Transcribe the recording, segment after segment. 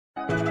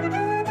I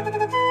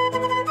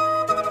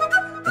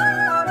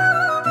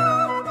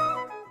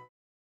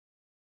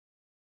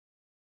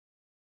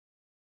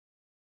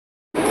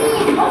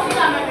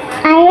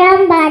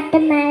am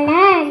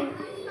watermelon.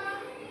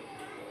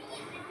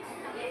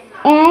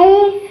 A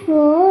is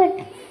fruit.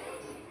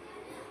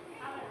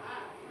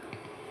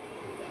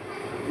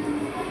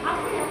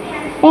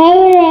 A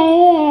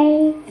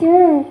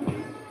fruit.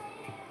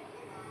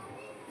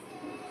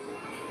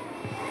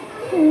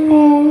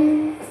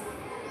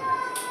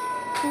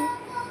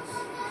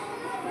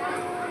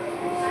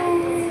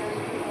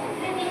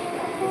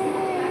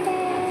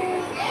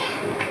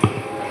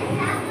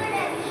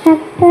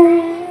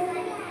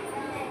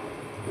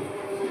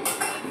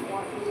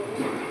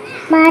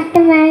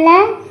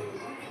 Watermelon.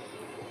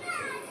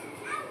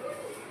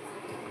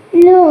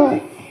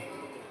 Loose.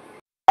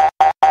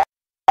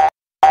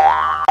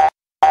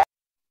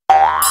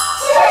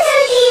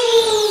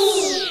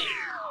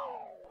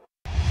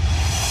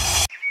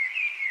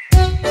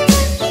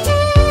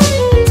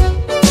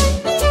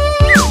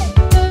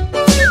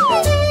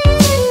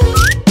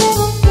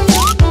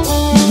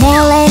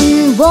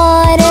 Melon,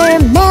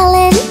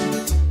 watermelon,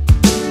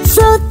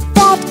 fruit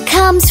that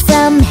comes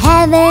from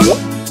heaven,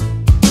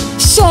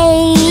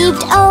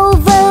 shaped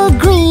oval,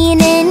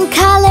 green in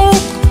color,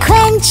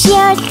 quench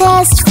your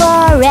thirst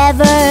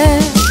forever.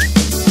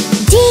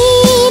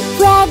 Deep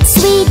red,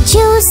 sweet,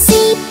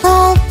 juicy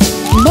pulp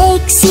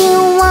makes you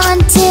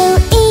want to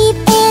eat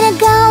in a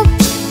gulp.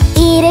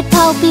 Eat it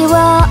pulpy,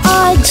 raw,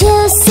 or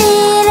juice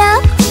it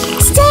up.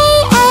 Stay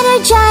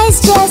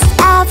energized just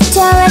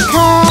after a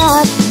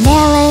cup.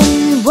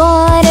 Melon,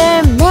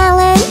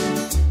 watermelon,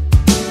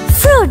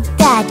 fruit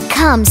that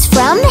comes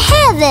from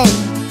heaven,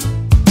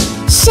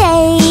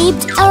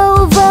 shaped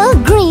oval,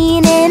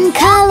 green in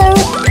color,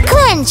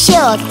 quench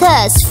your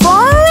thirst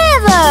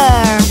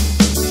forever.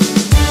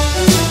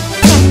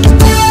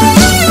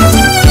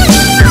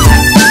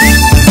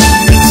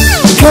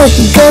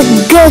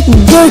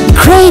 Good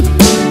grape,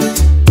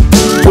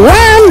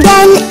 round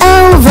and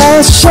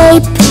oval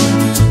shape.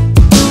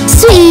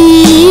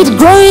 Sweet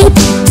grape,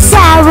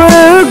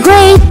 sour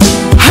grape,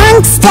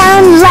 hangs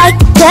down like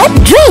a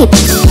drape.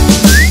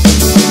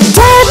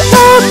 Dark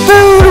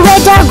purple,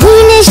 red or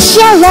greenish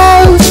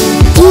yellow.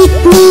 Eat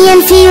me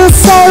and feel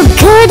so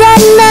good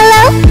and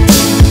mellow.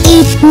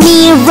 Eat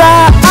me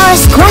raw or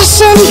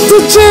squash into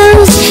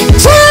juice.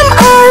 Jam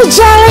or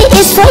jelly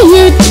is for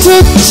you to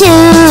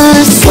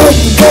choose.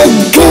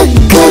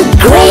 Good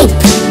grape,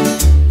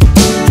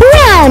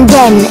 round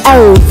and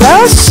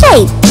oval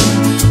shape.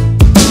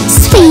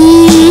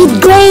 Sweet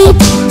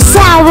grape,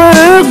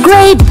 sour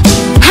grape,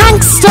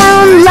 hangs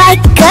down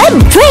like a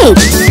drape.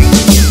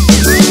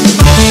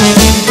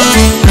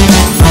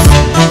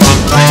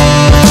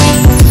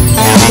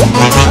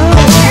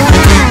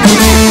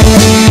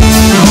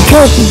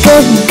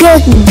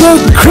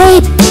 Good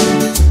grape,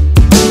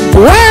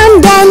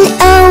 round and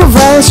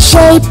oval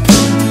shape.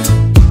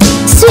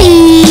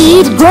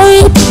 Sweet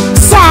grape,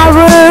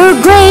 sour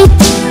grape,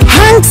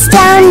 hangs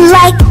down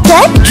like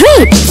a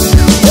drape.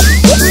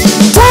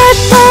 Dark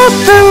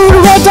purple,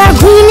 red or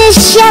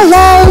greenish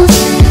yellow.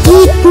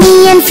 Eat me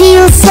and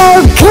feel so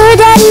good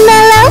and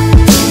mellow.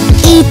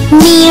 Eat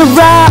me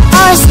raw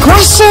or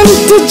squash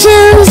into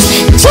juice.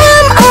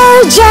 Jam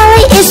or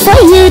jelly is for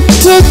you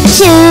to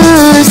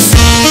choose.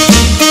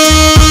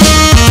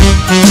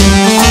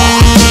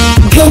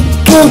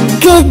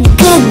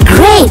 Good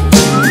grape,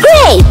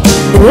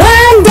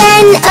 round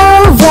and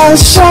oval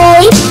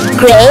shape.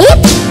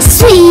 Grape,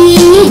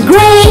 sweet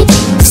grape,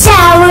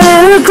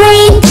 sour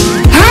grape,